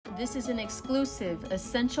This is an exclusive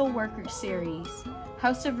Essential Worker series.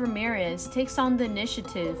 House of Ramirez takes on the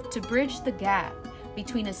initiative to bridge the gap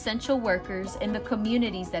between essential workers and the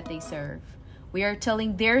communities that they serve. We are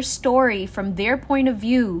telling their story from their point of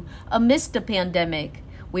view amidst the pandemic.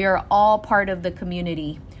 We are all part of the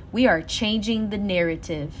community. We are changing the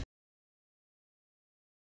narrative.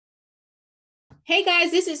 Hey guys,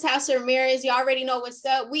 this is House of Ramirez. You already know what's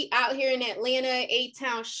up. We out here in Atlanta,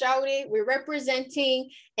 A-Town Shouted. We're representing,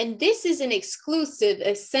 and this is an exclusive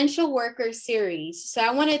Essential Worker series. So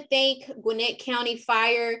I want to thank Gwinnett County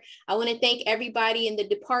Fire. I want to thank everybody in the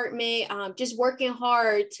department, just working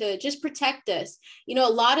hard to just protect us. You know,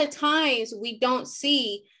 a lot of times we don't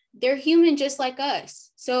see they're human just like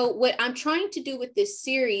us. So what I'm trying to do with this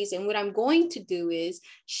series and what I'm going to do is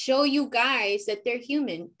show you guys that they're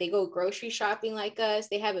human. They go grocery shopping like us.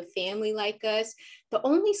 They have a family like us. The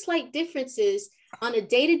only slight difference is on a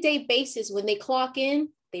day-to-day basis, when they clock in,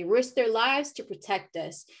 they risk their lives to protect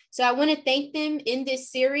us. So I want to thank them in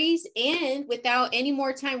this series. And without any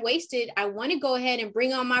more time wasted, I want to go ahead and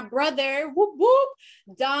bring on my brother, whoop, whoop,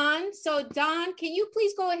 Don. So Don, can you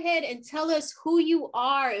please go ahead and tell us who you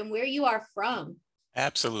are and where you are from?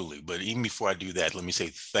 Absolutely. But even before I do that, let me say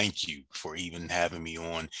thank you for even having me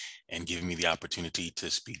on and giving me the opportunity to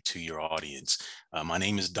speak to your audience. My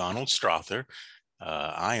name is Donald Strother.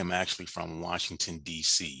 I am actually from Washington,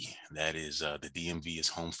 D.C. That is, the DMV is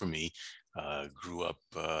home for me. Grew up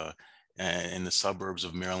in the suburbs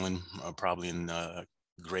of Maryland, probably in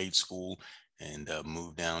grade school, and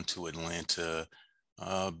moved down to Atlanta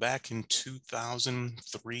back in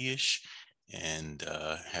 2003-ish, and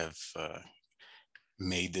have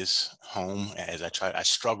made this home. I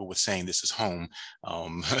struggle with saying this is home,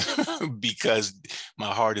 because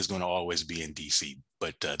my heart is going to always be in DC,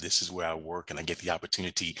 but this is where I work and I get the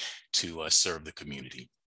opportunity to serve the community.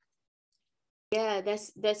 Yeah,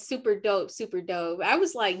 that's super dope, super dope. I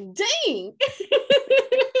was like, dang.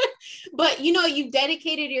 But you know, you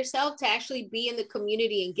dedicated yourself to actually be in the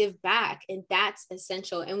community and give back, and that's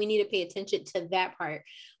essential. And we need to pay attention to that part.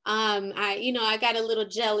 I got a little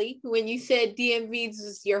jelly when you said DMV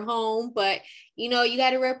was your home, but you know, you got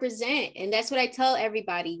to represent, and that's what I tell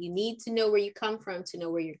everybody. You need to know where you come from to know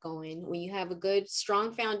where you're going. When you have a good,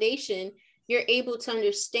 strong foundation, you're able to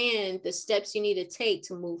understand the steps you need to take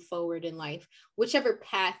to move forward in life, whichever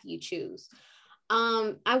path you choose.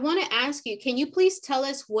 I want to ask you, can you please tell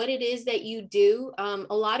us what it is that you do?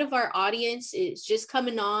 A lot of our audience is just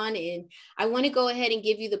coming on, and I want to go ahead and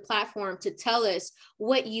give you the platform to tell us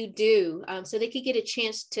what you do, so they could get a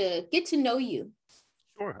chance to get to know you.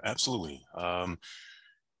 Sure, absolutely. Long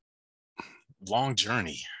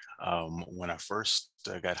journey. When I first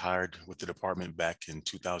got hired with the department back in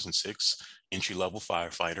 2006, entry-level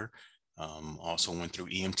firefighter. Also went through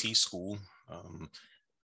EMT school.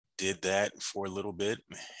 Did that for a little bit,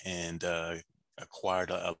 and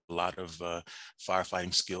acquired a lot of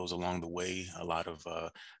firefighting skills along the way, a lot of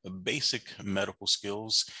basic medical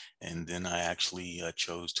skills. And then I actually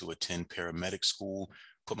chose to attend paramedic school,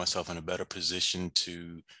 put myself in a better position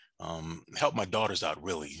to help my daughters out,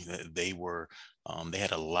 really. They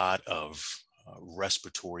had a lot of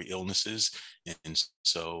respiratory illnesses. And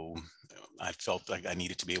so I felt like I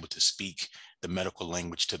needed to be able to speak the medical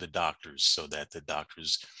language to the doctors so that the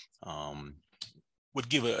doctors would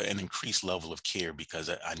give an increased level of care,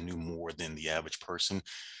 because I knew more than the average person.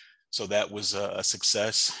 So that was a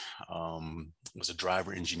success. Was a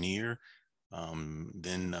driver engineer.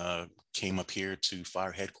 Then came up here to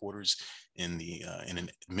fire headquarters in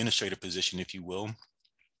an administrative position, if you will.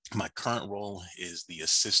 My current role is the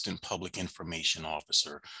Assistant Public Information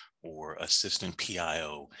Officer, or Assistant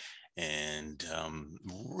PIO. And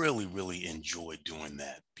really, really enjoy doing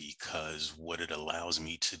that, because what it allows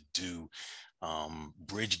me to do,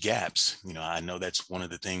 bridge gaps. You know, I know that's one of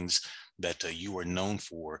the things that you are known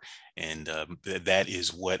for, and that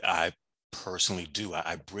is what I personally do.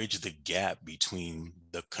 I bridge the gap between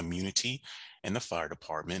the community and the fire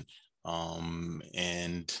department,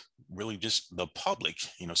 and really just the public.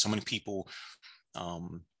 You know, so many people,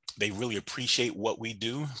 they really appreciate what we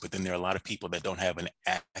do, but then there are a lot of people that don't have an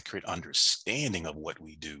accurate understanding of what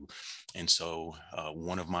we do. And so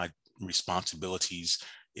one of my responsibilities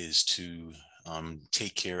is to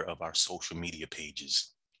take care of our social media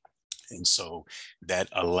pages. And so that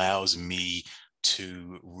allows me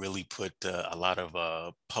to really put a lot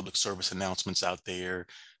of public service announcements out there,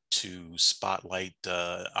 to spotlight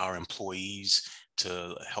our employees,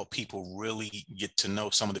 to help people really get to know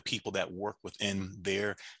some of the people that work within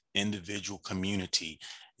their individual community.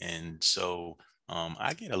 And so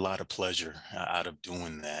I get a lot of pleasure out of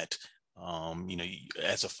doing that.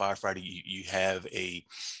 As a firefighter, you have a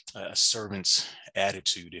servant's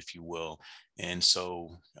attitude, if you will. And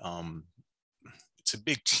so it's a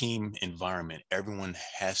big team environment. Everyone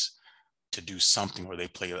has to do something where they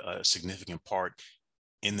play a significant part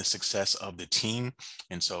in the success of the team.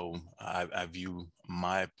 And so I view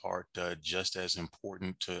my part just as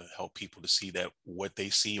important to help people to see that what they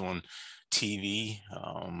see on TV,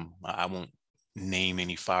 I won't name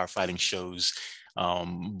any firefighting shows,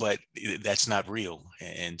 but that's not real.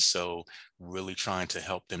 And so really trying to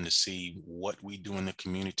help them to see what we do in the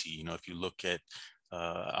community. If you look at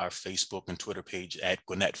our Facebook and Twitter page at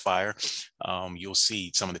Gwinnett Fire, you'll see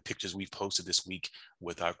some of the pictures we've posted this week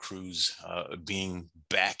with our crews being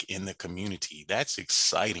back in the community. That's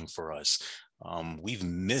exciting for us. We've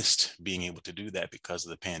missed being able to do that because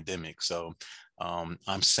of the pandemic. So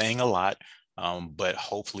I'm saying a lot, but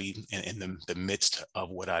hopefully in the midst of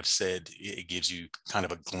what I've said, it gives you kind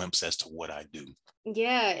of a glimpse as to what I do.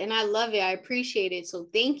 Yeah, and I love it. I appreciate it. So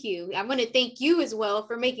thank you. I want to thank you as well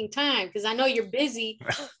for making time, because I know you're busy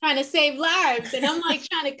trying to save lives. And I'm like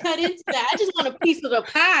trying to cut into that. I just want a piece of the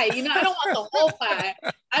pie. I don't want the whole pie.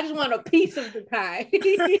 I just want a piece of the pie.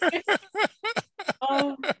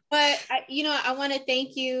 But I want to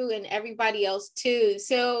thank you and everybody else too.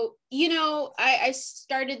 So, I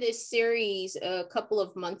started this series a couple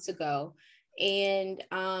of months ago. And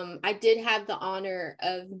I did have the honor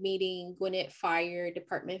of meeting Gwinnett Fire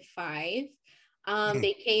Department 5.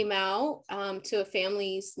 They came out to a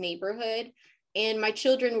family's neighborhood, and my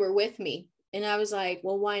children were with me. And I was like,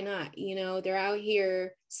 well, why not? They're out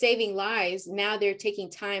here saving lives. Now they're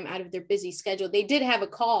taking time out of their busy schedule. They did have a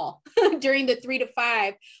call during the 3 to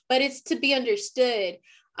 5, but it's to be understood.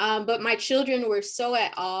 But my children were so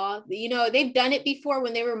at awe. They've done it before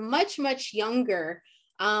when they were much, much younger.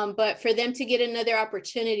 But for them to get another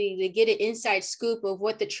opportunity to get an inside scoop of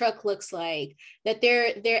what the truck looks like, that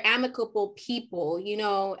they're amicable people,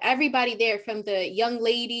 everybody there, from the young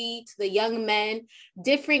lady to the young men,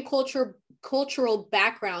 different cultural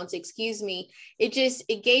backgrounds,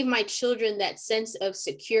 it gave my children that sense of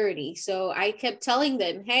security. So I kept telling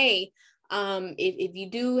them, hey, if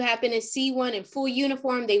you do happen to see one in full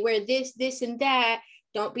uniform, they wear this and that,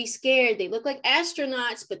 don't be scared. They look like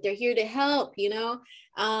astronauts, but they're here to help,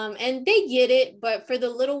 and they get it. But for the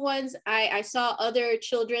little ones, I saw other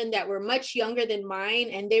children that were much younger than mine,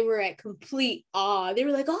 and they were at complete awe. They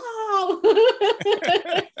were like, oh,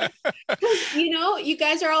 you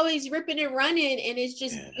guys are always ripping and running, and it's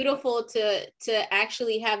just beautiful to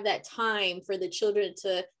actually have that time for the children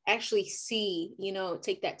to actually see,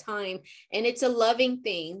 take that time. And it's a loving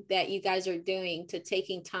thing that you guys are doing, to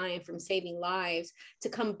taking time from saving lives to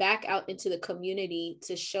come back out into the community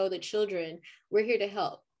to show the children we're here to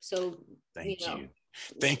help. So thank you.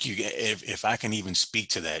 Thank you. If I can even speak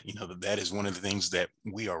to that, that is one of the things that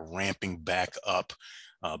we are ramping back up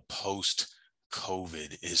post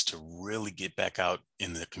COVID, is to really get back out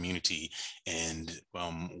in the community. And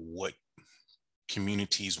what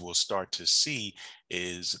communities will start to see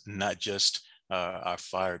is not just our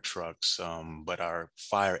fire trucks, but our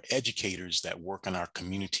fire educators that work in our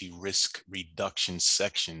community risk reduction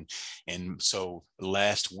section. And so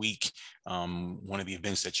last week, one of the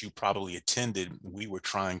events that you probably attended, we were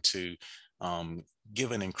trying to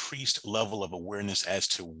give an increased level of awareness as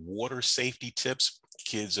to water safety tips.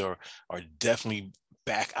 Kids are definitely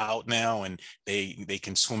back out now, and they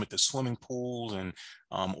can swim at the swimming pools, and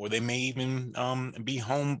or they may even be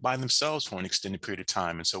home by themselves for an extended period of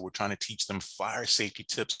time. And so we're trying to teach them fire safety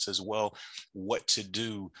tips as well, what to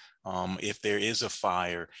do if there is a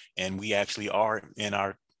fire. And we actually are in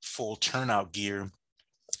our full turnout gear,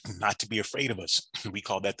 not to be afraid of us. We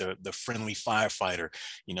call that the friendly firefighter,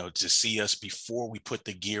 to see us before we put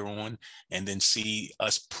the gear on, and then see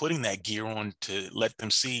us putting that gear on to let them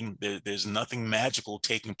see there's nothing magical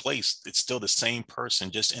taking place. It's still the same person,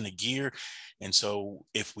 just in a gear. And so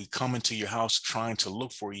if we come into your house trying to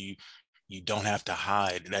look for you, you don't have to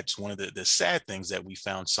hide. That's one of the sad things that we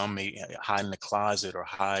found. Some may hide in the closet or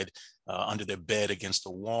hide under their bed against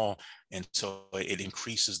the wall. And so it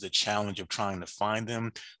increases the challenge of trying to find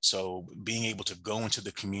them. So being able to go into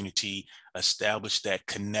the community, establish that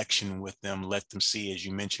connection with them, let them see, as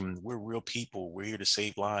you mentioned, we're real people. We're here to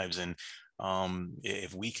save lives. And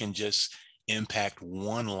if we can just impact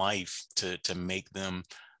one life to make them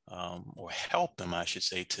or help them, I should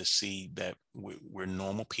say, to see that we're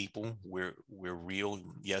normal people, we're real.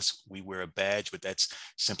 Yes, we wear a badge, but that's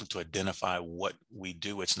simply to identify what we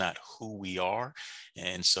do. It's not who we are.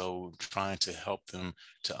 And so trying to help them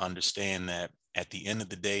to understand that at the end of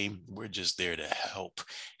the day, we're just there to help.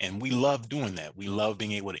 And we love doing that. We love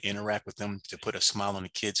being able to interact with them, to put a smile on the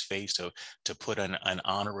kid's face, to put an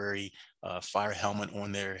honorary fire helmet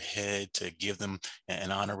on their head, to give them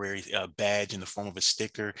an honorary badge in the form of a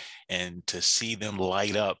sticker, and to see them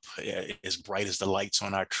light up as bright as the lights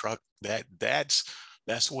on our truck.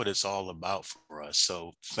 That's what it's all about for us.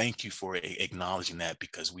 So thank you for acknowledging that,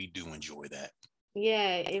 because we do enjoy that.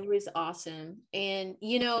 Yeah, it was awesome. And,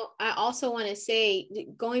 I also want to say,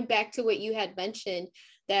 going back to what you had mentioned,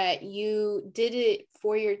 that you did it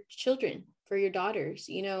for your children, for your daughters.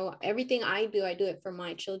 Everything I do it for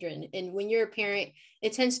my children. And when you're a parent,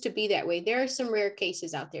 it tends to be that way. There are some rare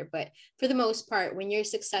cases out there, but for the most part, when you're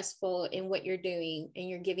successful in what you're doing and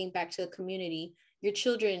you're giving back to the community, your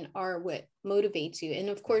children are what motivates you. And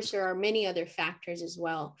of course, there are many other factors as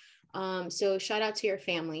well. So shout out to your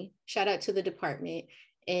family, shout out to the department,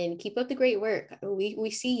 and keep up the great work.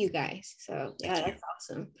 We see you guys. So yeah, that's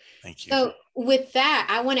awesome. Thank you. So with that,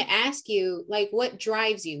 I want to ask you, like, what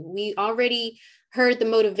drives you? We already heard the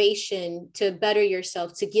motivation to better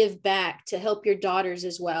yourself, to give back, to help your daughters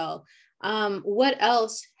as well. What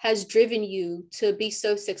else has driven you to be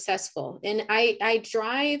so successful? And I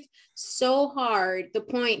drive so hard the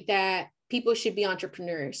point that people should be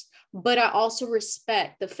entrepreneurs, but I also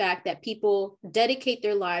respect the fact that people dedicate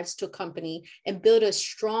their lives to a company and build a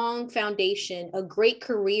strong foundation, a great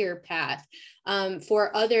career path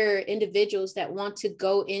for other individuals that want to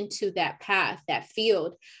go into that path, that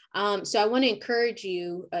field. So I want to encourage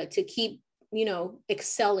you to keep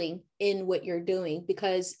excelling in what you're doing,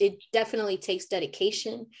 because it definitely takes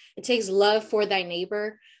dedication. It takes love for thy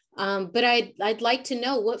neighbor. But I'd like to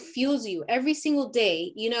know what fuels you every single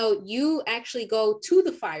day. You actually go to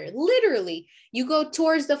the fire, literally. You go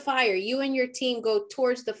towards the fire. You and your team go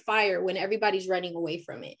towards the fire when everybody's running away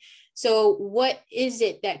from it. So what is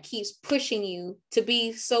it that keeps pushing you to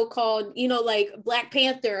be so-called, like Black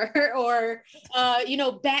Panther or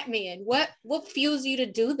Batman? What fuels you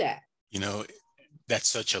to do that? That's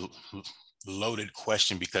such a loaded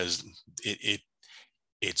question, because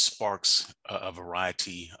it sparks a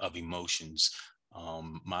variety of emotions.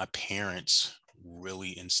 My parents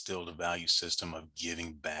really instilled a value system of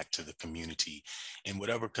giving back to the community in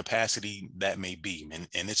whatever capacity that may be.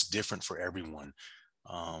 And it's different for everyone.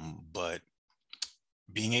 But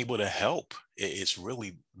being able to help, it's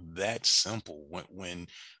really that simple. When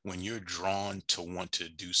you're drawn to want to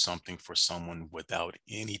do something for someone without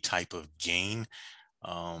any type of gain,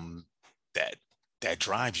 um, that that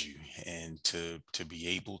drives you, and to be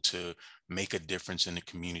able to make a difference in the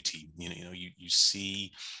community. You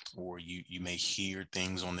see, or you may hear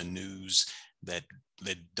things on the news that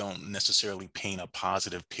don't necessarily paint a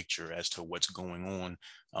positive picture as to what's going on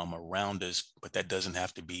around us, but that doesn't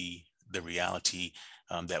have to be the reality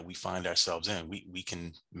that we find ourselves in. We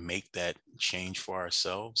can make that change for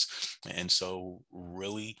ourselves. And so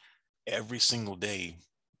really every single day,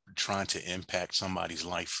 trying to impact somebody's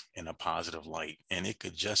life in a positive light. And it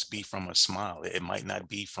could just be from a smile. It might not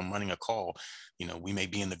be from running a call. We may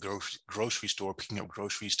be in the grocery store picking up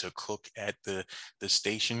groceries to cook at the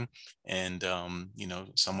station. And,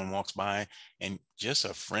 someone walks by, and just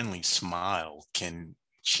a friendly smile can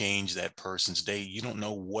change that person's day. You don't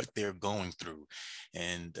know what they're going through.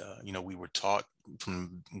 And, we were taught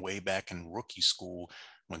from way back in rookie school,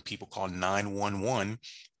 when people call 911,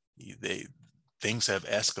 they things have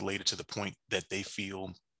escalated to the point that they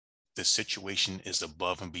feel the situation is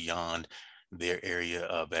above and beyond their area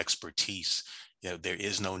of expertise. There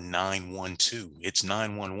is no 912, it's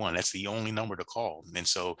 911. That's the only number to call. And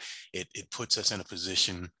so it puts us in a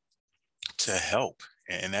position to help.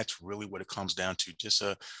 And that's really what it comes down to. Just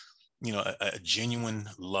a genuine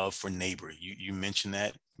love for neighbor. You mentioned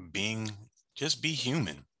that, just be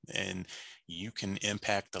human, and you can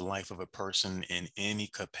impact the life of a person in any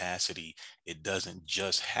capacity. It doesn't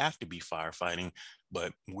just have to be firefighting,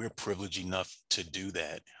 but we're privileged enough to do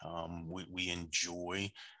that. We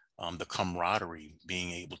enjoy the camaraderie,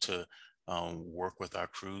 being able to work with our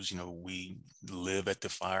crews. We live at the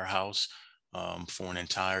firehouse for an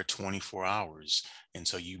entire 24 hours. And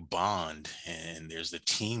so you bond, and there's the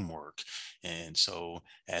teamwork. And so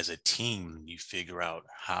as a team, you figure out,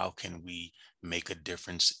 how can we make a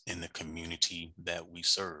difference in the community that we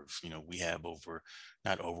serve? We have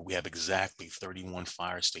we have exactly 31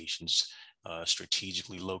 fire stations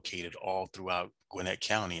strategically located all throughout Gwinnett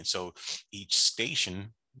County. And so each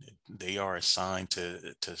station, they are assigned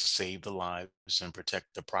to save the lives and protect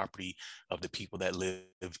the property of the people that live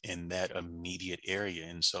in that immediate area.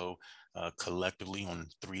 And so collectively, on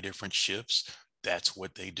 3 different shifts, that's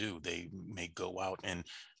what they do. They may go out and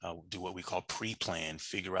do what we call pre-plan,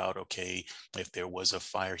 figure out, okay, if there was a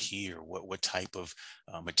fire here, what type of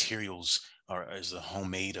materials is the home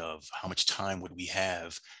made of? How much time would we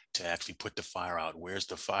have to actually put the fire out? Where's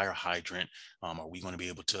the fire hydrant? Are we going to be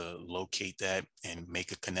able to locate that and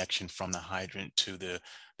make a connection from the hydrant to the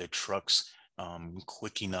trucks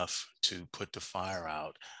quick enough to put the fire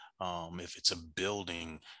out? If it's a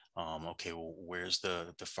building, okay, well, where's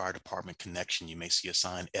the fire department connection? You may see a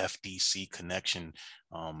sign FDC connection.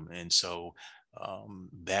 And so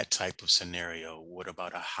that type of scenario. What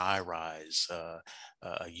about a high rise,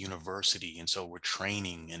 a university? And so we're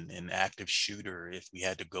training an active shooter. If we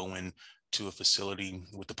had to go in to a facility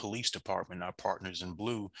with the police department, our partners in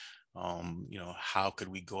blue, how could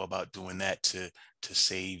we go about doing that to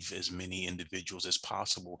save as many individuals as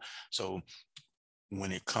possible? So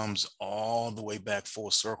when it comes all the way back full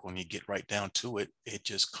circle and you get right down to it, it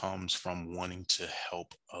just comes from wanting to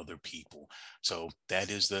help other people. So that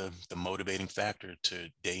is the motivating factor to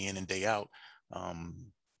day in and day out,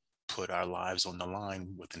 put our lives on the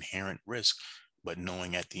line with inherent risk, but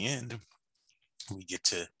knowing at the end we get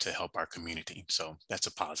to help our community. So that's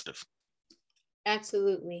a positive.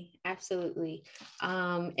 Absolutely. Absolutely.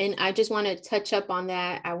 And I just want to touch up on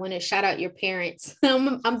that. I want to shout out your parents.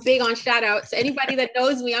 I'm big on shout outs. Anybody that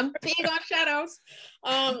knows me, I'm big on shout outs.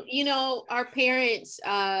 Our parents,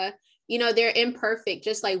 they're imperfect,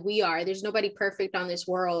 just like we are. There's nobody perfect on this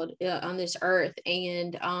world, on this earth.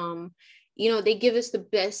 And, they give us the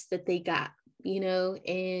best that they got,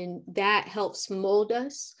 and that helps mold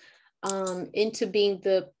us into being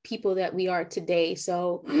the people that we are today.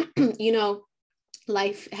 So,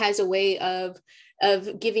 life has a way of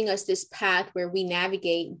giving us this path where we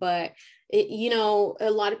navigate, but a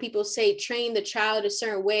lot of people say train the child a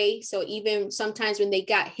certain way. So even sometimes when they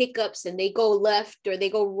got hiccups and they go left or they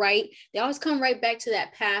go right, they always come right back to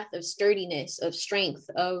that path of sturdiness, of strength,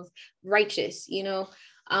 of righteous,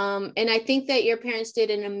 and I think that your parents did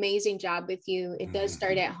an amazing job with you. It does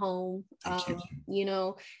start at home.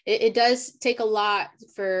 It does take a lot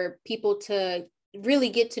for people to really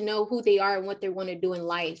get to know who they are and what they want to do in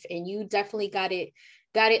life. And you definitely got it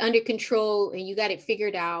under control and you got it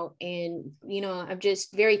figured out. And, I'm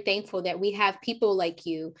just very thankful that we have people like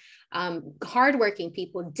you, hardworking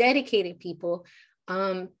people, dedicated people,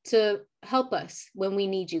 to help us when we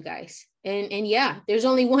need you guys. And yeah, there's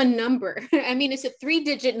only one number. I mean, it's a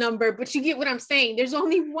 3-digit number, but you get what I'm saying. There's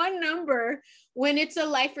only one number when it's a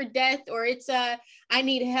life or death, or it's I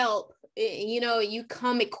need help. You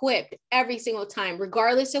come equipped every single time,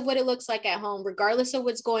 regardless of what it looks like at home, regardless of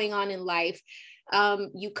what's going on in life.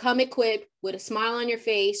 You come equipped with a smile on your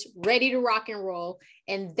face, ready to rock and roll.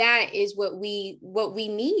 And that is what we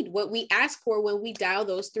need, what we ask for when we dial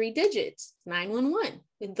those 3 digits, 911.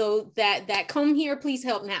 And though that come here, please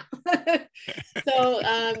help now. So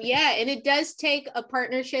and it does take a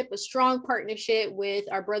partnership, a strong partnership with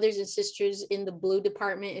our brothers and sisters in the blue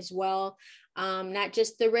department as well. Not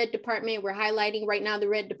just the red department. We're highlighting right now the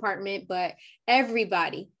red department, but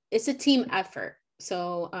everybody. It's a team effort.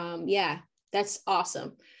 So that's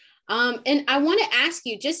awesome. And I want to ask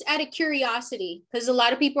you, just out of curiosity, because a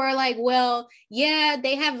lot of people are like, well, yeah,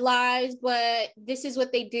 they have lives, but this is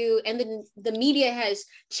what they do. And then the media has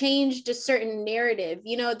changed a certain narrative.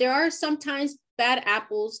 There are sometimes bad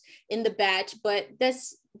apples in the batch, but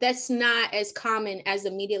that's not as common as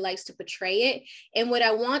the media likes to portray it. And what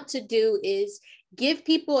I want to do is give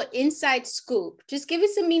people an inside scoop. Just give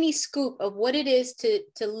us a mini scoop of what it is to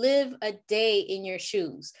live a day in your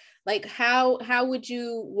shoes. Like how would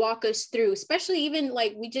you walk us through, especially even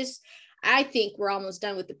like I think we're almost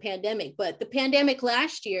done with the pandemic, but the pandemic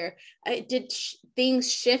last year,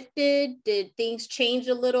 things shifted? Did things change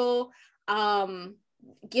a little?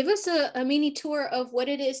 Give us a mini tour of what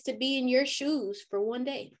it is to be in your shoes for one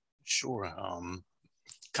day. Sure.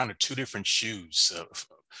 Kind of two different shoes.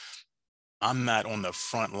 I'm not on the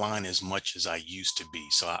front line as much as I used to be.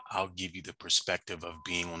 So I'll give you the perspective of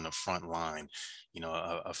being on the front line.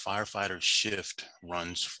 A firefighter shift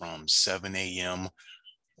runs from 7 a.m.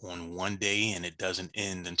 on one day and it doesn't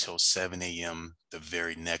end until 7 a.m. the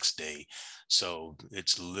very next day. So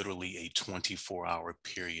it's literally a 24-hour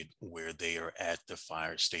period where they are at the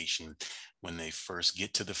fire station. When they first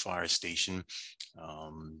get to the fire station,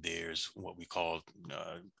 there's what we call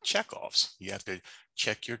checkoffs. You have to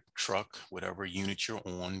check your truck, whatever unit you're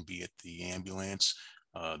on, be it the ambulance,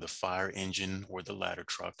 the fire engine, or the ladder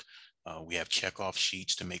truck. We have checkoff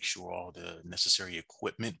sheets to make sure all the necessary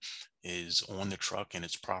equipment is on the truck in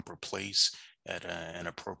its proper place at an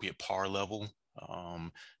appropriate PAR level.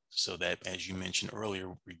 So that, as you mentioned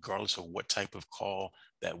earlier, regardless of what type of call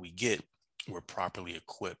that we get, we're properly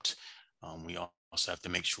equipped. We also have to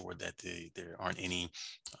make sure that there aren't any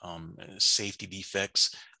safety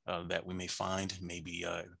defects that we may find. Maybe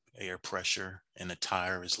air pressure in the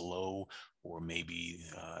tire is low, or maybe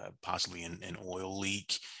possibly an oil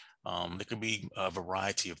leak. There could be a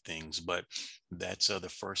variety of things, but that's the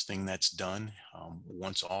first thing that's done.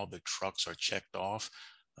 Once all the trucks are checked off,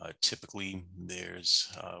 typically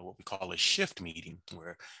there's what we call a shift meeting,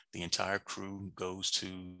 where the entire crew goes to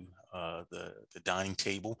the dining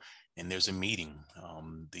table, and there's a meeting.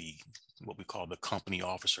 The what we call the company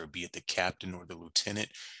officer, be it the captain or the lieutenant,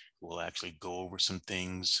 will actually go over some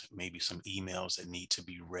things, maybe some emails that need to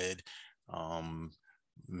be read. Um,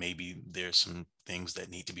 Maybe there's some things that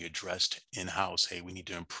need to be addressed in-house. Hey, we need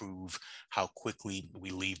to improve how quickly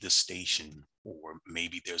we leave the station, or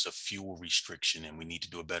maybe there's a fuel restriction and we need to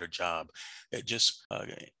do a better job at just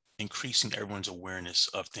increasing everyone's awareness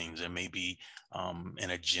of things. There may be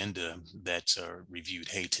an agenda that's reviewed.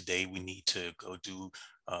 Hey, today we need to go do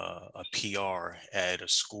a PR at a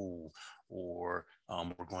school, or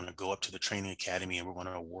we're going to go up to the training academy and we're going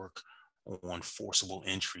to work on forcible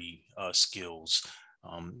entry skills.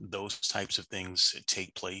 Those types of things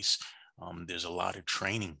take place. There's a lot of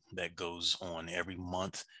training that goes on every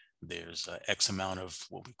month. There's X amount of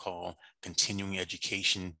what we call continuing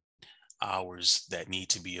education hours that need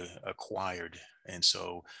to be acquired. And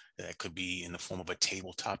so that could be in the form of a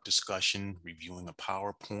tabletop discussion, reviewing a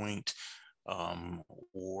PowerPoint, um,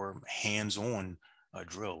 or hands-on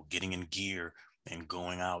drill, getting in gear and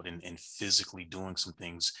going out and physically doing some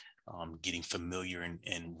things, getting familiar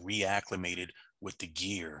and reacclimated with the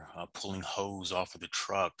gear, pulling hose off of the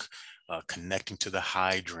truck, connecting to the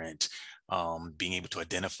hydrant, being able to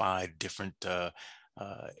identify different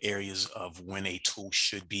areas of when a tool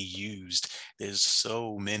should be used. There's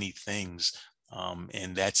so many things,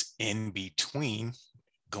 and that's in between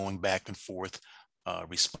going back and forth,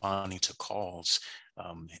 responding to calls.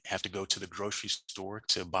 Have to go to the grocery store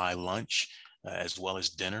to buy lunch as well as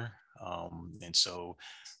dinner. And so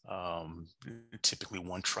um, typically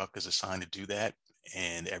one truck is assigned to do that,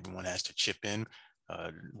 and everyone has to chip in.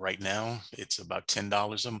 Right now, it's about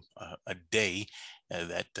 $10 a day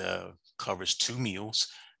that covers 2 meals.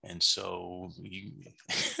 And so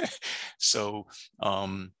so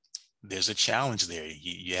um, there's a challenge there.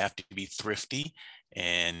 You have to be thrifty,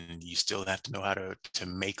 and you still have to know how to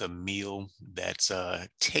make a meal that's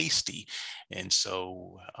tasty. And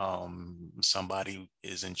so somebody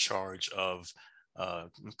is in charge of uh,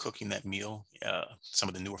 cooking that meal. Some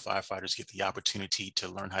of the newer firefighters get the opportunity to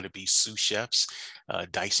learn how to be sous chefs,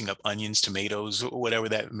 dicing up onions, tomatoes, whatever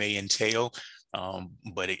that may entail.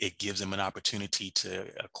 But it gives them an opportunity to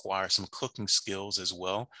acquire some cooking skills as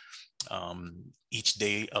well. Each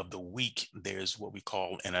day of the week, there's what we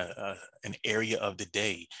call an area of the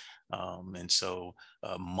day. And so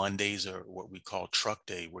Mondays are what we call truck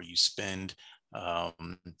day, where you spend a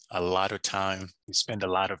lot of time,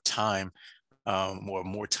 or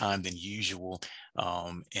more time than usual,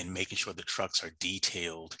 in making sure the trucks are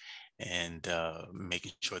detailed, and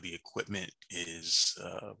making sure the equipment is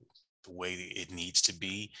the way it needs to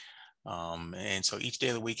be. And so each day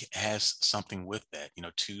of the week has something with that.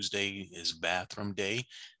 Tuesday is bathroom day.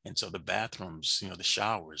 And so the bathrooms, the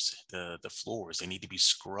showers, the floors, they need to be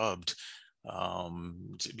scrubbed,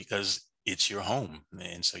 because it's your home.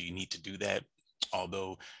 And so you need to do that.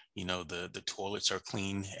 Although, the toilets are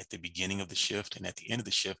clean at the beginning of the shift and at the end of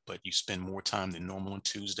the shift, but you spend more time than normal on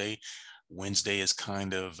Tuesday. Wednesday is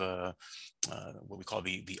kind of what we call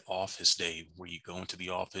the office day, where you go into the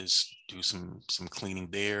office, do some cleaning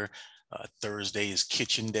there. Thursday is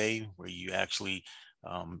kitchen day, where you actually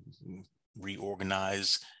um,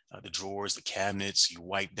 reorganize the drawers, the cabinets, you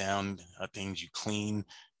wipe down things, you clean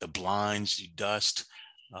the blinds, you dust.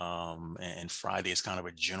 And Friday is kind of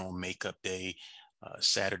a general makeup day.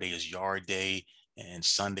 Saturday is yard day, and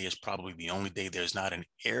Sunday is probably the only day there's not an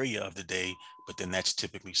area of the day, but then that's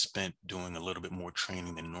typically spent doing a little bit more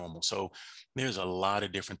training than normal. So there's a lot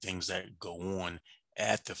of different things that go on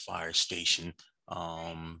at the fire station.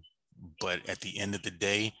 But at the end of the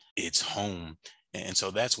day, it's home. And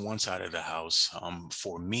so that's one side of the house.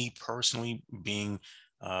 For me personally, being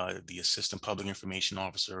the assistant public information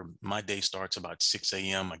officer, my day starts about 6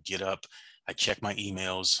 a.m. I get up, I check my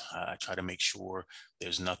emails. I try to make sure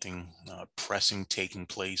there's nothing pressing taking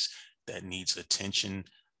place that needs attention.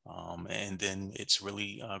 And then it's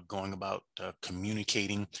really going about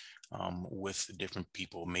communicating with different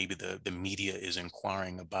people. Maybe the media is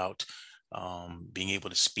inquiring about being able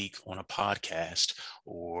to speak on a podcast,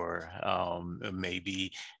 or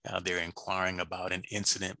maybe they're inquiring about an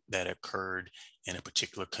incident that occurred in a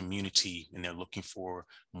particular community and they're looking for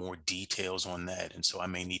more details on that. And so I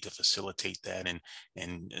may need to facilitate that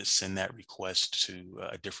and send that request to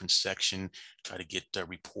a different section, try to get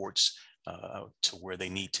reports to where they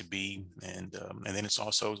need to be. And then it's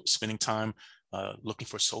also spending time looking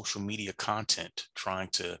for social media content, trying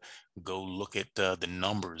to go look at the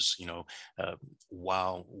numbers.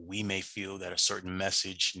 While we may feel that a certain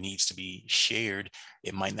message needs to be shared,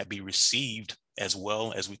 it might not be received as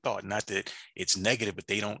well as we thought. Not that it's negative, but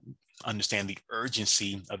they don't understand the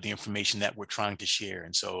urgency of the information that we're trying to share.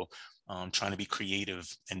 And so trying to be creative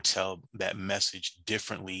and tell that message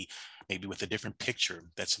differently, maybe with a different picture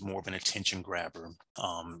that's more of an attention grabber,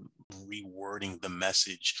 rewording the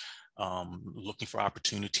message, looking for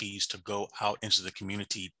opportunities to go out into the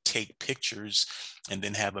community, take pictures, and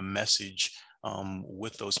then have a message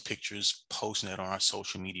with those pictures, posting it on our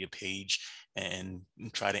social media page, and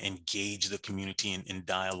try to engage the community in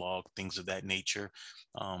dialogue, things of that nature.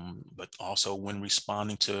 But also when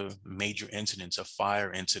responding to major incidents, a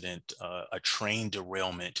fire incident, a train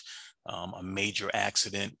derailment, a major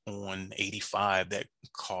accident on 85 that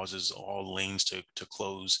causes all lanes to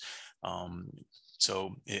close.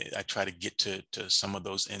 So I try to get to some of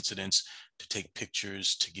those incidents, to take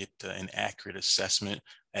pictures, to get an accurate assessment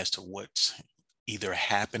as to what's either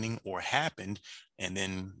happening or happened, and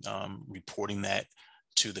then reporting that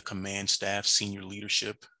to the command staff, senior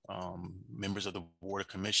leadership, members of the board of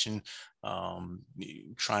commission,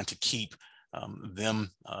 trying to keep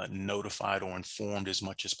them notified or informed as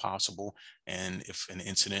much as possible. And if an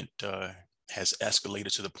incident has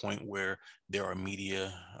escalated to the point where there are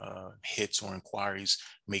media hits or inquiries,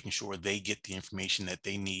 making sure they get the information that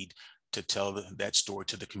they need to tell that story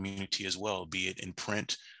to the community as well, be it in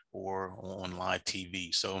print or on live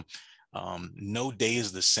TV. So no day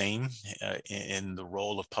is the same in the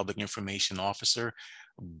role of public information officer,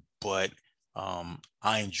 but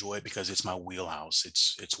I enjoy it because it's my wheelhouse.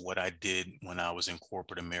 It's what I did when I was in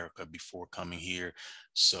corporate America before coming here.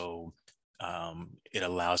 So it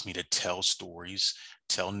allows me to tell stories,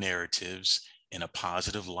 tell narratives in a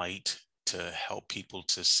positive light, to help people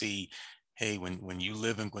to see, hey, when you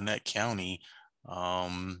live in Gwinnett County,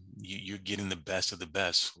 you're getting the best of the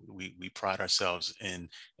best. We pride ourselves in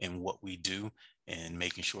what we do, and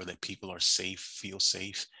making sure that people are safe, feel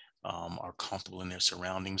safe, are comfortable in their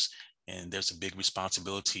surroundings. And there's a big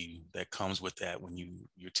responsibility that comes with that when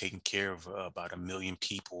you're taking care of about 1 million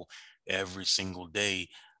people every single day.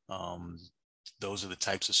 Those are the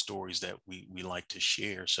types of stories that we like to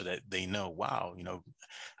share, so that they know, wow,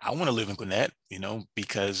 I want to live in Gwinnett,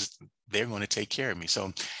 because they're going to take care of me.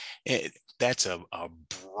 So that's a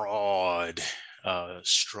broad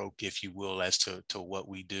stroke, if you will, as to what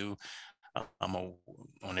we do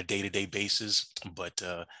on a day-to-day basis. But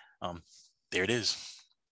there it is.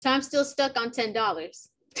 So I'm still stuck on $10.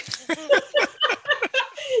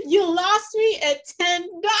 You lost me at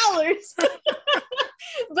 $10.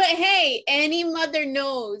 But hey, any mother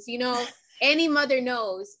knows, any mother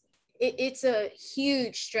knows it's a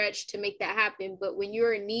huge stretch to make that happen. But when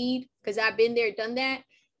you're in need, because I've been there, done that,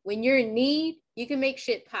 when you're in need, you can make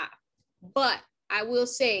shit pop. But I will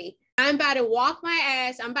say, I'm about to walk my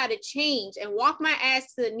ass. I'm about to change and walk my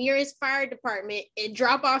ass to the nearest fire department and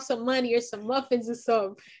drop off some money or some muffins or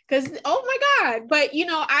something. Because, oh my God. But,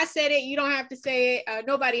 I said it. You don't have to say it.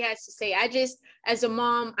 Nobody has to say it. I just, as a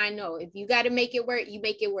mom, I know if you got to make it work, you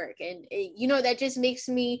make it work. And, that just makes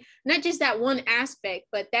me, not just that one aspect,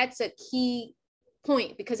 but that's a key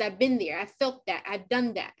point, because I've been there. I felt that. I've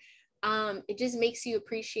done that. It just makes you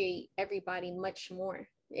appreciate everybody much more.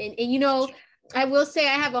 And I will say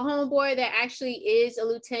I have a homeboy that actually is a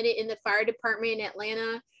lieutenant in the fire department in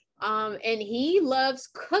Atlanta. And he loves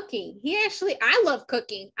cooking. I love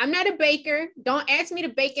cooking. I'm not a baker. Don't ask me to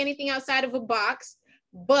bake anything outside of a box,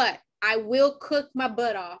 but I will cook my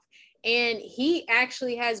butt off. And he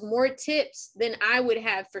actually has more tips than I would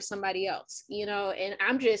have for somebody else, and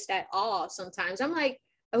I'm just at awe sometimes. I'm like,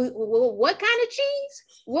 well, what kind of cheese?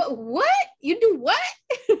 What? You do what?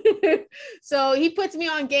 So he puts me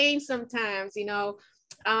on game sometimes, and I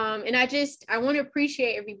want to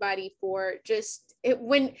appreciate everybody for just it.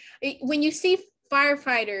 When you see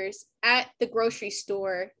firefighters at the grocery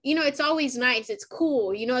store, it's always nice. It's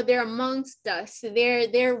cool. They're amongst us.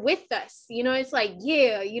 They're with us. It's like,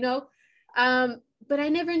 yeah, but I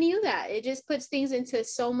never knew that. It just puts things into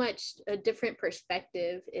so much a different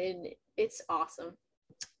perspective, and it's awesome.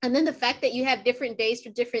 And then the fact that you have different days for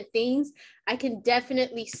different things, I can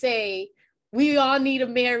definitely say we all need to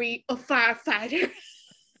marry a firefighter.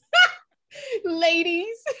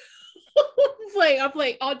 Ladies. I'm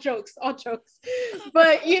playing all jokes, all jokes.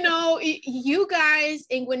 But you know, you guys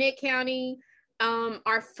in Gwinnett County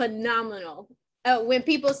are phenomenal. When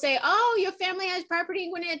people say, "Oh, your family has property in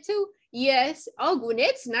Gwinnett too," yes. Oh,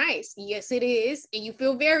 Gwinnett's nice. Yes, it is, and you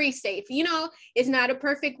feel very safe. You know, it's not a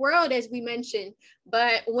perfect world, as we mentioned,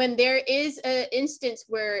 but when there is an instance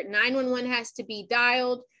where 911 has to be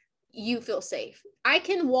dialed, you feel safe. I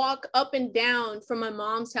can walk up and down from my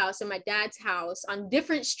mom's house and my dad's house on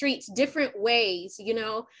different streets, different ways, you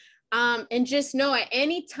know, and just know at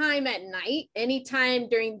any time at night, anytime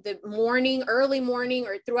during the morning, early morning,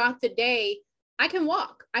 or throughout the day, I can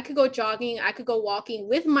walk. I could go jogging. I could go walking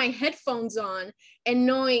with my headphones on and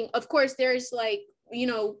knowing, of course, there's like, you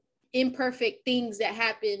know, imperfect things that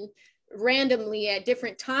happen randomly at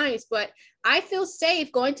different times, but I feel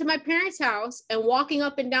safe going to my parents' house and walking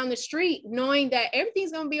up and down the street, knowing that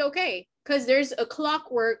everything's going to be okay. Because there's a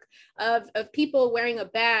clockwork of people wearing a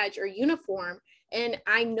badge or uniform. And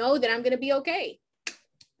I know that I'm going to be okay.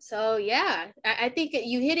 So yeah, I think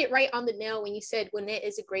you hit it right on the nail when you said Gwinnett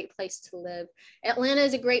is a great place to live. Atlanta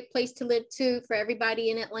is a great place to live too for everybody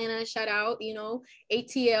in Atlanta. Shout out, you know,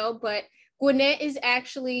 ATL. But Gwinnett is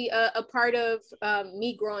actually a part of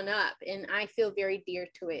me growing up, and I feel very dear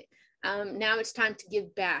to it. Now it's time to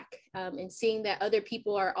give back, and seeing that other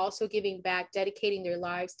people are also giving back, dedicating their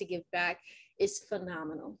lives to give back is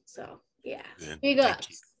phenomenal. So yeah, big Thank you.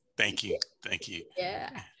 ups. Thank you. Thank you. Yeah.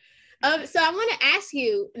 So I want to ask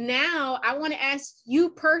you now, I want to ask you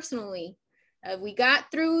personally. We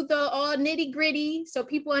got through the all nitty gritty so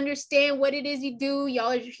people understand what it is you do.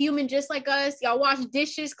 Y'all are human just like us. Y'all wash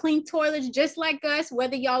dishes, clean toilets just like us,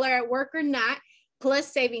 whether y'all are at work or not,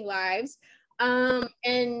 plus saving lives.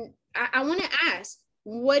 And I want to ask,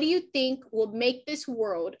 what do you think will make this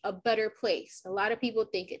world a better place? A lot of people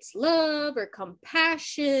think it's love or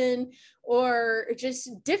compassion or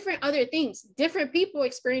just different other things. Different people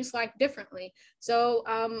experience life differently. So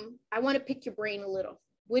I want to pick your brain a little.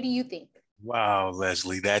 What do you think? Wow,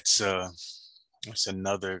 Leslie, that's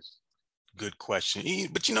another good question.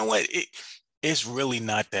 But you know what? It's really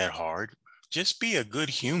not that hard. Just be a good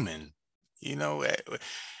human. You know,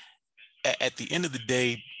 at the end of the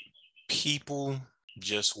day, people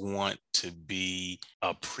just want to be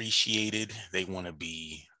appreciated. They want to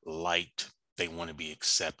be liked. They want to be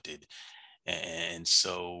accepted. And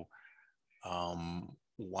so,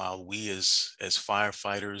 while we as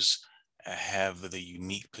firefighters have the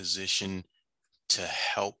unique position to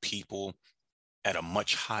help people at a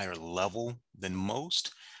much higher level than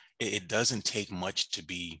most, it doesn't take much to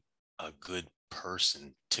be a good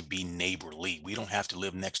person, to be neighborly. We don't have to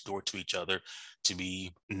live next door to each other to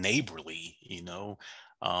be neighborly, you know.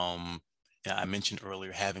 I mentioned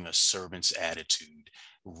earlier having a servant's attitude,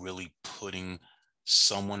 really putting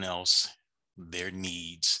someone else, their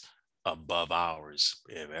needs above ours.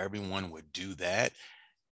 If everyone would do that,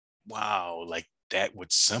 wow, like that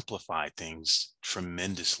would simplify things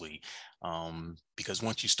tremendously. Because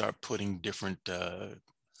once you start putting different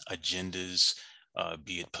agendas,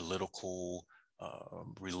 be it political,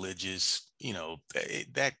 religious, you know,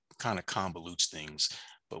 that kind of convolutes things.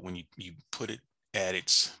 But when you put it at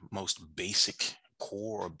its most basic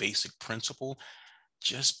core or basic principle,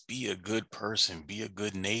 just be a good person, be a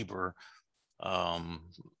good neighbor. Um,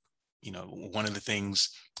 you know, one of the things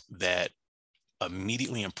that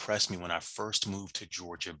immediately impressed me when I first moved to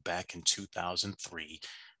Georgia back in 2003,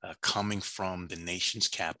 coming from the nation's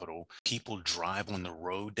capital. People drive on the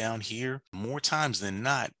road down here more times than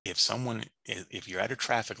not. If you're at a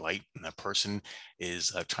traffic light and a person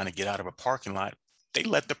is trying to get out of a parking lot, they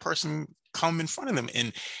let the person come in front of them.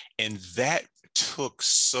 And that took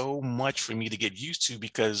so much for me to get used to,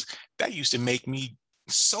 because that used to make me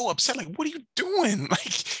so upset. Like, what are you doing?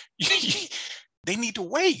 Like, they need to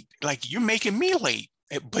wait. Like, you're making me late.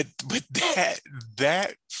 But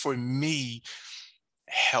that for me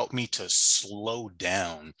helped me to slow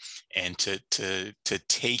down and to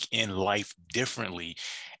take in life differently.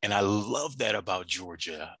 And I love that about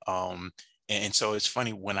Georgia. And so it's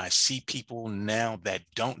funny when I see people now that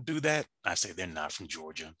don't do that, I say they're not from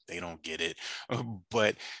Georgia. They don't get it.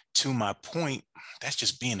 But to my point, that's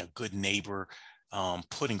just being a good neighbor,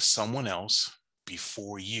 putting someone else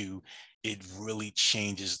before you. It really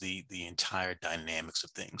changes the entire dynamics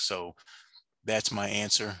of things. So that's my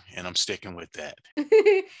answer, and I'm sticking with that.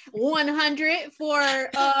 100 for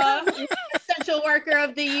essential worker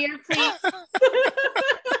of the year, please.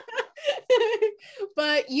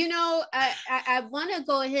 But you know, I want to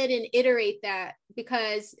go ahead and iterate that,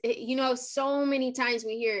 because you know, so many times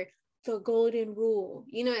we hear, the golden rule,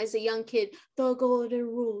 you know, as a young kid, the golden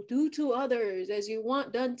rule, do to others as you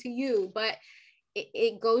want done to you. But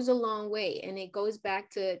it goes a long way, and it goes back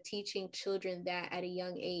to teaching children that at a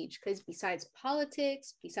young age, because besides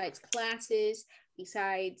politics, besides classes,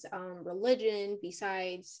 besides religion,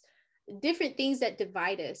 besides different things that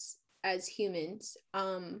divide us as humans,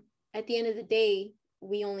 at the end of the day,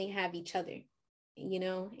 we only have each other, you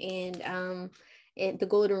know. And the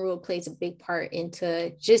golden rule plays a big part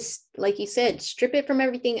into, just like you said, strip it from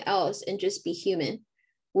everything else and just be human.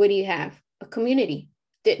 What do you have? A community.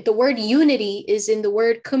 The word unity is in the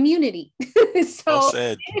word community. Well So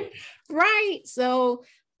said. right, so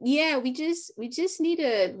yeah, we just need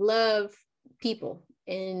to love people,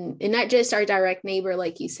 and not just our direct neighbor,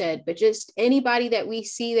 like you said, but just anybody that we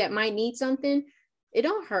see that might need something. It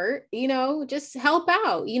don't hurt, you know, just help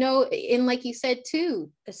out, you know. And like you said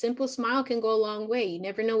too, a simple smile can go a long way. You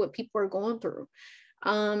never know what people are going through.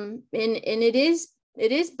 And it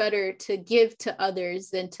is better to give to others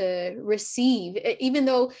than to receive, even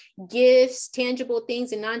though gifts, tangible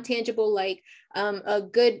things and non-tangible, like a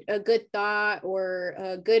good thought or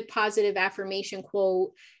a good positive affirmation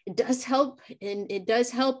quote, it does help, and it does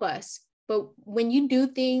help us. But when you do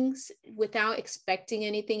things without expecting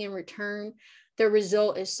anything in return, the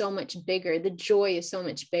result is so much bigger. The joy is so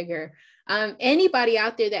much bigger. Anybody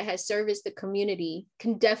out there that has serviced the community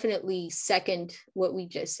can definitely second what we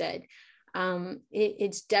just said.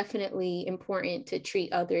 It's definitely important to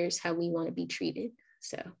treat others how we want to be treated.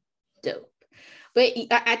 So dope. But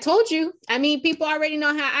I told you, I mean, people already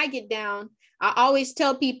know how I get down. I always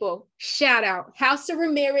tell people, shout out, House of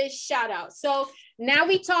Ramirez, shout out. So now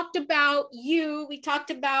we talked about you, we talked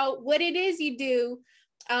about what it is you do.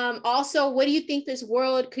 Also, what do you think this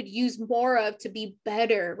world could use more of to be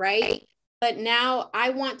better, right? But now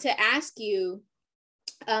I want to ask you,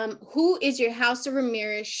 who is your House of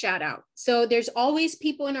Ramirez shout out? So there's always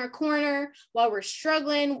people in our corner while we're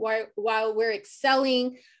struggling, while we're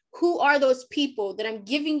excelling. Who are those people that I'm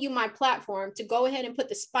giving you my platform to go ahead and put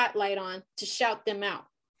the spotlight on to shout them out?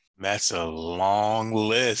 That's a long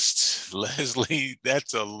list, Leslie.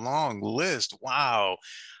 That's a long list. Wow.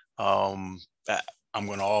 Um, I, I'm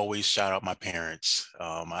going to always shout out my parents.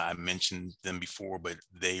 I mentioned them before, but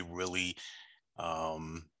they really,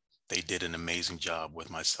 um, they did an amazing job with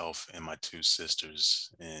myself and my two sisters,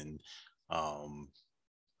 and um,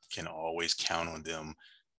 can always count on them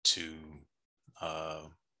to uh,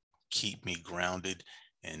 keep me grounded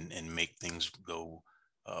and make things go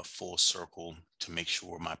full circle, to make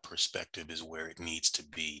sure my perspective is where it needs to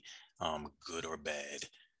be, good or bad.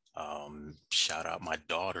 Shout out my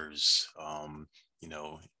daughters. You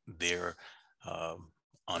know, their uh,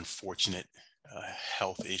 unfortunate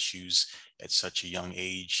health issues at such a young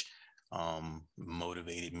age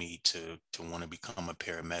motivated me to want to become a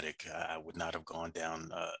paramedic. I would not have gone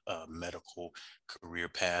down a medical career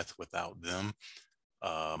path without them.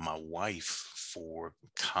 My wife for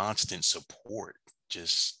constant support,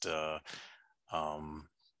 just um,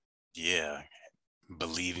 yeah,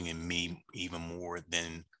 believing in me even more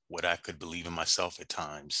than what I could believe in myself at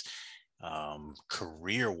times.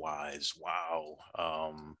 Career wise, wow.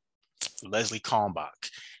 Leslie Kalmbach,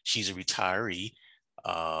 she's a retiree,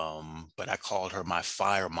 but I called her my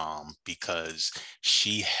fire mom because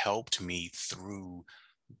she helped me through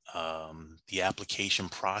the application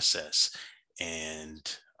process. And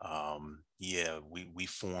yeah, we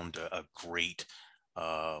formed a great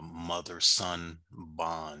mother-son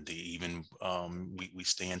bond. Even we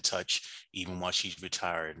stay in touch even while she's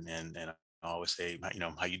retired. And I always say, you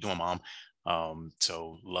know, how you doing, mom?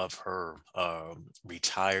 So love her.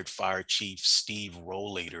 Retired Fire Chief Steve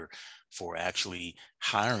Rollator for actually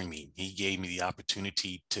hiring me. He gave me the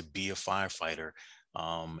opportunity to be a firefighter.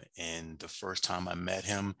 And the first time I met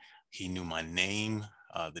him, he knew my name,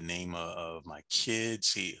 the name of my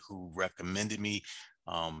kids, who recommended me,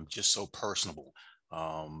 just so personable.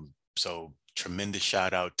 So tremendous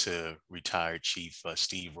shout out to retired Chief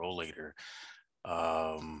Steve Rollator.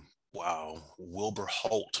 Wow, Wilbur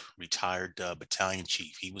Holt, retired battalion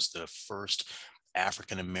chief. He was the first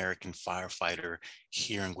African American firefighter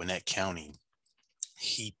here in Gwinnett County.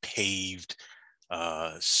 He paved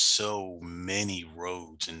so many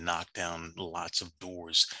roads and knocked down lots of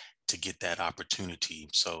doors to get that opportunity.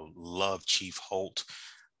 So love Chief Holt.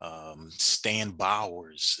 Stan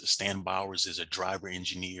Bowers. Stan Bowers is a driver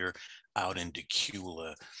engineer out in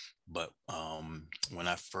Decula. But when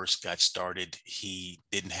I first got started, he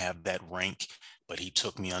didn't have that rank, but he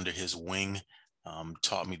took me under his wing,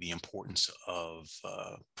 taught me the importance of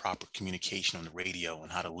proper communication on the radio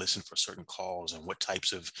and how to listen for certain calls and what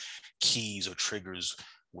types of keys or triggers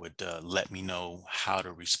would let me know how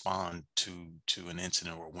to respond to an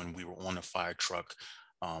incident, or when we were on a fire truck,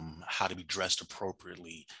 how to be dressed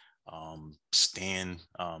appropriately. Love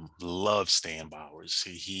Stan Bowers.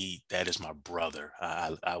 That is my brother.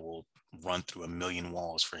 I will run through a million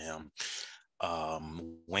walls for him.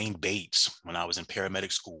 Wayne Bates, when I was in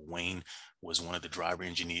paramedic school, Wayne was one of the driver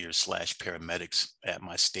engineers slash paramedics at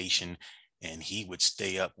my station, and he would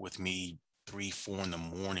stay up with me 3, 4 in the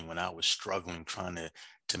morning when I was struggling, trying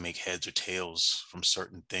to make heads or tails from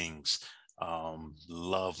certain things.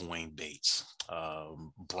 Love Wayne Bates.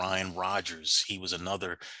 Brian Rogers, he was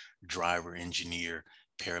another driver engineer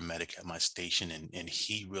paramedic at my station, and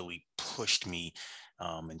he really pushed me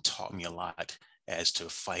and taught me a lot as to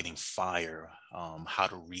fighting fire, how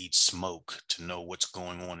to read smoke, to know what's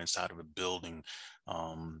going on inside of a building,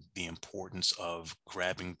 the importance of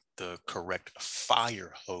grabbing the correct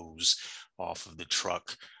fire hose off of the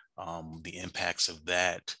truck, the impacts of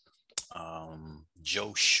that.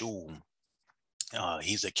 Joe Schul,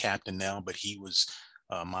 he's a captain now, but he was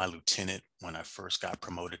my lieutenant when I first got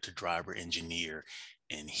promoted to driver engineer,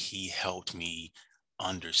 and he helped me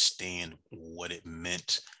understand what it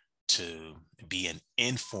meant to be an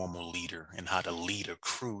informal leader and how to lead a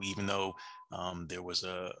crew, even though there was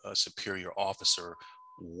a superior officer,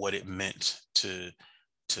 what it meant to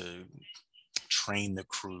train the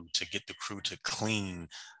crew, to get the crew to clean,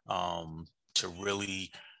 to really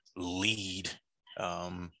lead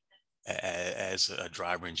as a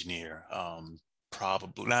driver engineer.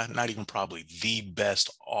 Probably not even probably the best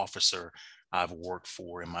officer I've worked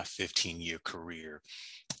for in my 15-year career.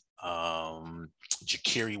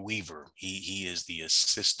 Jakiri Weaver, he is the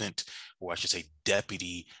assistant, or I should say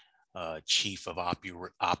deputy chief of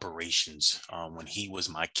operations. When he was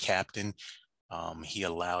my captain, he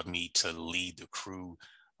allowed me to lead the crew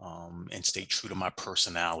and stay true to my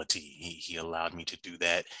personality. He allowed me to do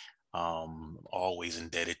that. Always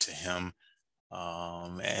indebted to him.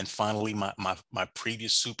 And finally, my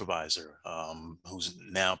previous supervisor, who's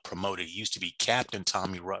now promoted, he used to be Captain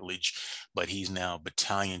Tommy Rutledge, but he's now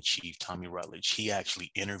Battalion Chief Tommy Rutledge. He actually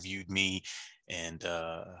interviewed me and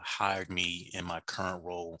hired me in my current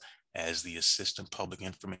role as the Assistant Public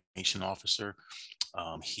Information Officer.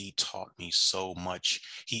 He taught me so much.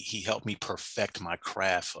 He helped me perfect my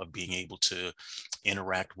craft of being able to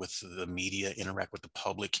interact with the media, interact with the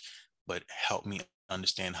public, but help me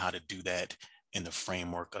understand how to do that in the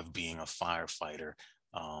framework of being a firefighter.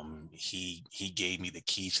 He gave me the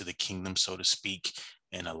keys to the kingdom, so to speak,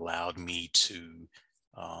 and allowed me to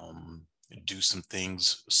do some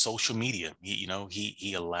things. Social media,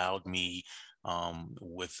 he allowed me,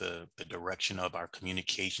 with the direction of our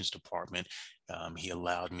communications department, he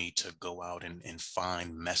allowed me to go out and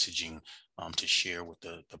find messaging to share with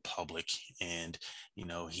the public. And,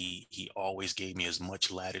 he always gave me as much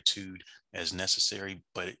latitude as necessary,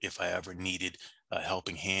 but if I ever needed a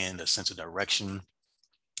helping hand, a sense of direction,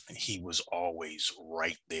 he was always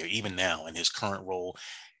right there. Even now in his current role,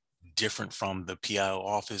 different from the PIO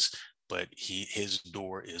office, but his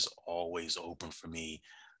door is always open for me.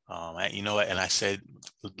 And I said,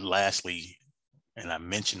 lastly, and I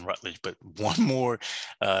mentioned Rutledge, but one more,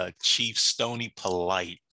 Chief Stony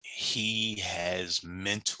Polite. He has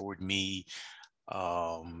mentored me.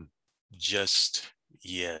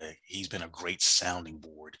 He's been a great sounding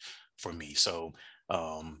board for me. So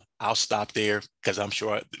I'll stop there because I'm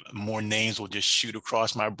sure more names will just shoot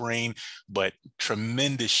across my brain, but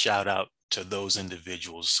tremendous shout out to those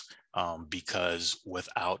individuals, because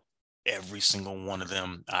without every single one of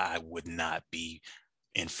them, I would not be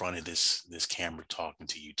in front of this camera talking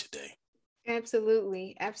to you today.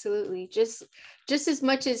 Absolutely. Absolutely. Just as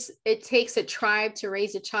much as it takes a tribe to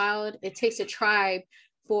raise a child, it takes a tribe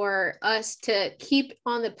for us to keep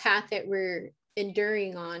on the path that we're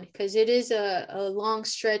enduring on, because it is a long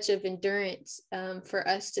stretch of endurance, for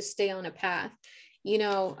us to stay on a path,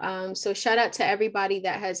 so shout out to everybody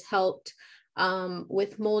that has helped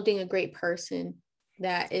with molding a great person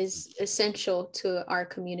that is essential to our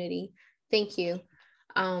community. Thank you.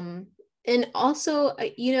 And also,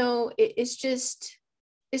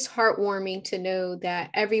 it's heartwarming to know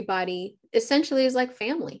that everybody essentially is like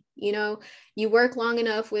family. You work long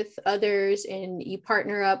enough with others and you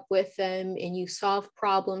partner up with them and you solve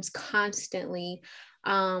problems constantly.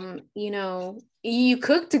 You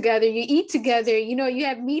cook together, you eat together, you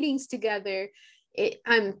have meetings together.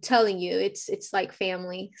 I'm telling you, it's like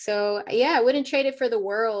family. So yeah, I wouldn't trade it for the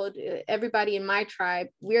world. Everybody in my tribe,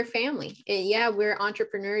 we're family. And yeah, we're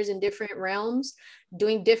entrepreneurs in different realms,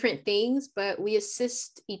 doing different things, but we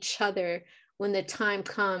assist each other when the time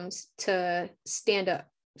comes to stand up.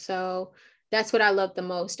 So That's what I love the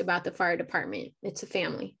most about the fire department. It's a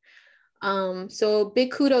family. So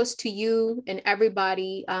big kudos to you and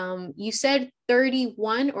everybody. You said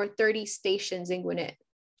 31 or 30 stations in Gwinnett.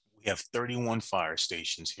 We have 31 fire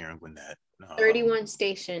stations here in Gwinnett. 31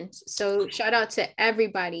 stations. So shout out to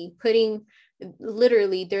everybody putting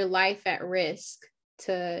literally their life at risk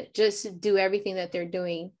to just do everything that they're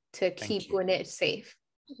doing to keep Gwinnett safe.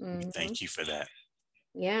 Thank you for that.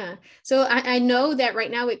 Yeah. So I know that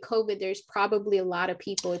right now with COVID, there's probably a lot of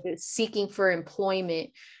people that's seeking for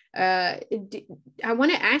employment. I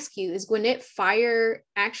want to ask you, is Gwinnett Fire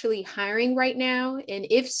actually hiring right now? And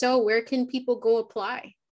if so, where can people go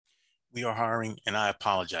apply? We are hiring, and I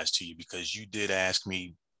apologize to you because you did ask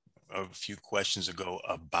me a few questions ago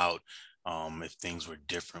about if things were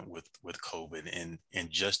different with COVID, and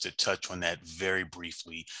just to touch on that very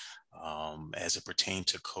briefly, as it pertained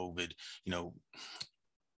to COVID, you know,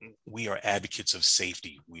 we are advocates of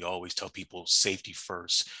safety. We always tell people safety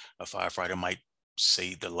first. A firefighter might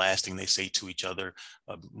say the last thing they say to each other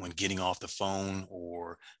when getting off the phone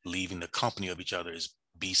or leaving the company of each other is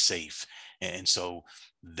be safe. And so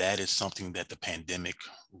that is something that the pandemic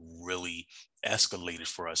really escalated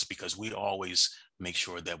for us, because we always make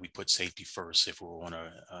sure that we put safety first. If we're on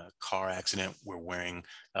a car accident, we're wearing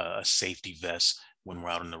a safety vest. When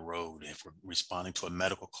we're out on the road, if we're responding to a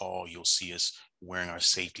medical call, you'll see us wearing our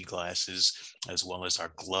safety glasses as well as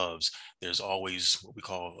our gloves. There's always what we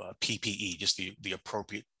call PPE, just the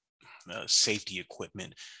appropriate safety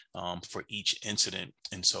equipment for each incident.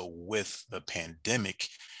 And so with the pandemic,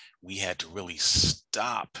 we had to really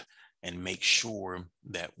stop and make sure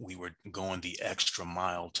that we were going the extra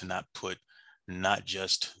mile to not put not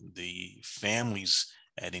just the families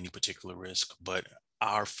at any particular risk, but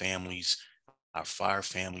our families, our fire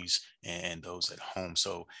families, and those at home.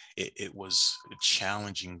 So it was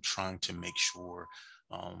challenging trying to make sure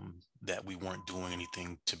that we weren't doing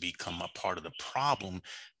anything to become a part of the problem,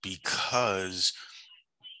 because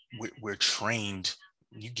we're trained.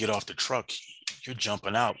 You get off the truck, you're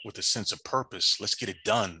jumping out with a sense of purpose. Let's get it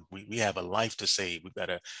done. We have a life to save. We've got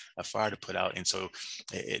a fire to put out. And so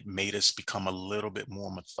it made us become a little bit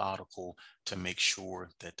more methodical to make sure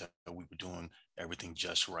that we were doing everything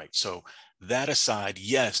just right. So that aside,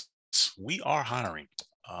 yes, we are hiring.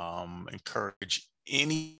 Encourage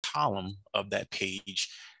any column of that page.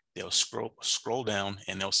 They'll scroll down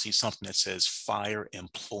and they'll see something that says fire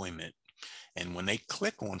employment. And when they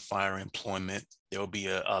click on fire employment, there'll be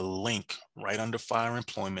a link right under fire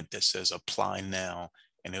employment that says apply now,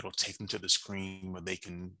 and it'll take them to the screen where they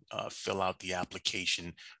can fill out the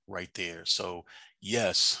application right there. So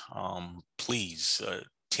yes, please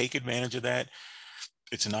take advantage of that.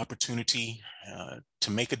 It's an opportunity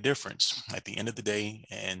to make a difference at the end of the day.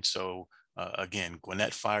 And so again,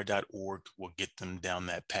 GwinnettFire.org will get them down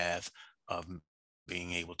that path of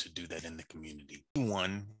being able to do that in the community.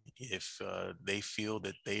 One, if they feel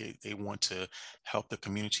that they want to help the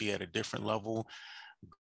community at a different level,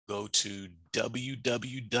 go to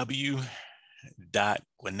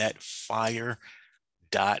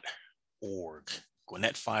www.GwinnettFire.org.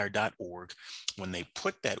 GwinnettFire.org. When they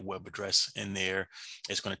put that web address in there,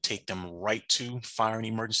 it's going to take them right to Fire and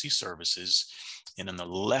Emergency Services. And on the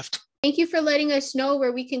left, thank you for letting us know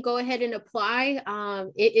where we can go ahead and apply.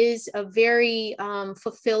 It is a very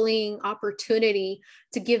fulfilling opportunity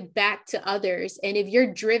to give back to others. And if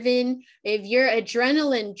you're driven, if you're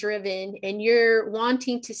adrenaline driven and you're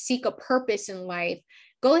wanting to seek a purpose in life,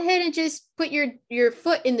 go ahead and just put your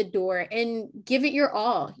foot in the door and give it your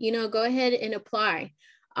all. You know, go ahead and apply.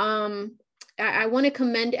 I want to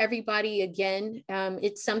commend everybody again.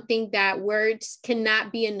 It's something that words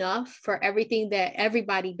cannot be enough for everything that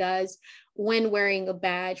everybody does when wearing a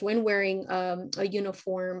badge, when wearing a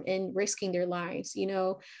uniform and risking their lives. You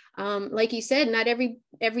know, like you said, not every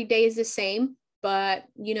day is the same. But,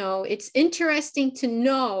 you know, it's interesting to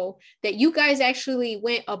know that you guys actually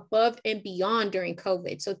went above and beyond during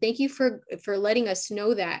COVID. So thank you for letting us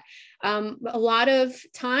know that. A lot of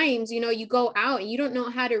times, you know, you go out and you don't know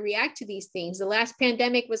how to react to these things. The last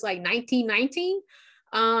pandemic was like 1919.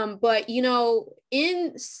 But, you know,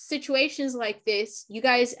 in situations like this, you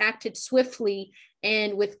guys acted swiftly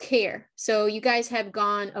and with care. So you guys have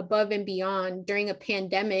gone above and beyond during a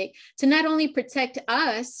pandemic to not only protect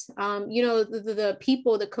us, you know, the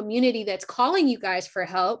people, the community that's calling you guys for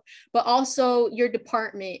help, but also your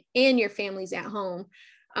department and your families at home.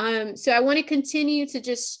 So I want to continue to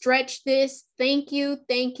just stretch this. Thank you,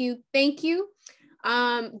 thank you, thank you.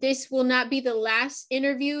 This will not be the last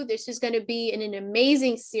interview. This is going to be an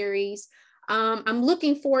amazing series. I'm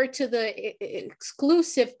looking forward to the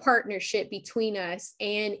exclusive partnership between us.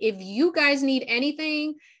 And if you guys need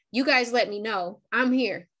anything, you guys let me know. I'm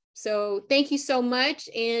here. So thank you so much.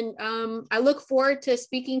 And I look forward to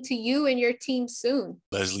speaking to you and your team soon.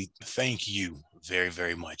 Leslie, thank you very,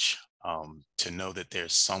 very much. To know that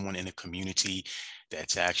there's someone in the community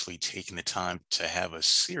that's actually taking the time to have a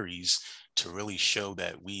series to really show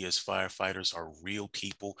that we as firefighters are real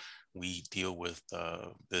people. We deal with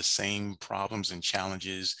the same problems and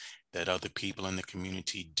challenges that other people in the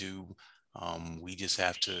community do. We just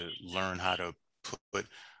have to learn how to put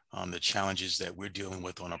the challenges that we're dealing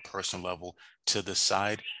with on a personal level to the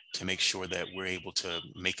side to make sure that we're able to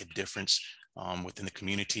make a difference within the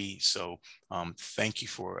community. So thank you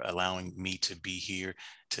for allowing me to be here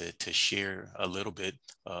to share a little bit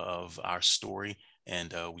of our story.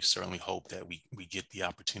 And we certainly hope that we get the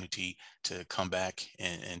opportunity to come back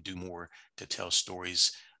and do more to tell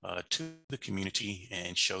stories to the community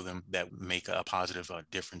and show them that make a positive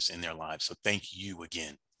difference in their lives. So thank you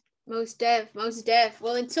again. Most def, most def.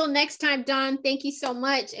 Well, until next time, Don, thank you so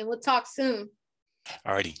much, and we'll talk soon.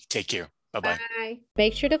 All righty, take care. Bye-bye. Bye.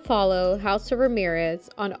 Make sure to follow House of Ramirez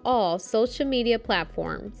on all social media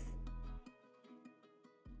platforms.